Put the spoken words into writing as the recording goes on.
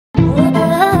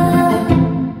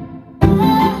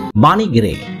Bonnie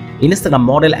Gray, Instagram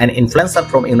model and influencer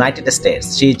from United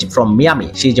States. She is from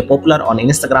Miami. She is popular on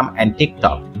Instagram and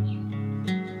TikTok.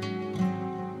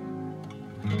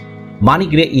 Bonnie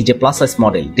Gray is a plus-size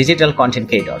model, digital content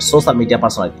creator, social media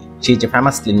personality. She is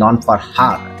famously known for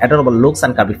her adorable looks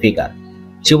and curvy figure.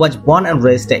 She was born and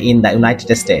raised in the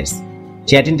United States.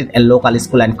 She attended a local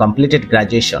school and completed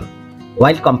graduation.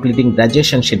 While completing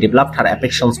graduation, she developed her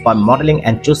affections for modeling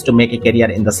and chose to make a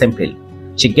career in the same field.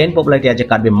 She gained popularity as a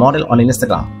curvy model on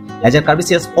Instagram. As a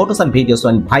curvaceous photos and videos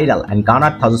went viral and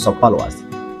garnered thousands of followers.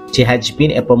 She has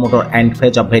been a promoter and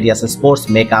face of various sports,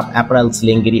 makeup, apparel,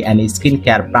 lingerie, and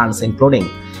skincare brands including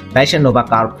Fashion Nova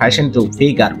Curve, Fashion to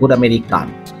Figure, Good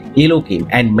American, Ilukim,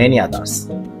 and many others.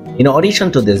 In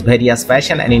addition to this, various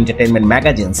fashion and entertainment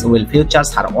magazines will feature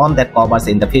her on their covers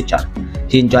in the future.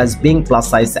 She enjoys being plus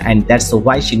size, and that's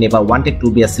why she never wanted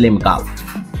to be a slim girl.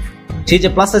 She is a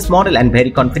plus size model and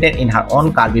very confident in her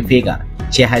own curvy figure.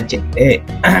 She has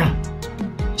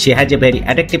a very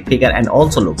attractive figure and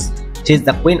also looks. She is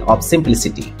the queen of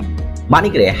simplicity. Bonnie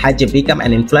Gray has become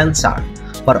an influencer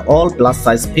for all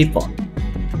plus-size people.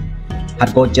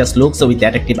 Her gorgeous looks with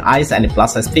attractive eyes and a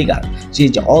plus-size figure. She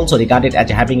is also regarded as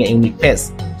having a unique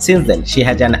face. Since then, she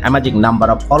has an amazing number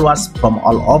of followers from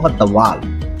all over the world.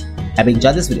 Have you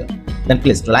enjoyed this video? Then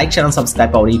please do like, share and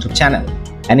subscribe our YouTube channel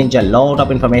and enjoy a lot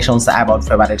of information about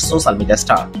favorite social media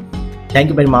star. Thank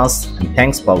you very much and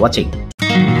thanks for watching.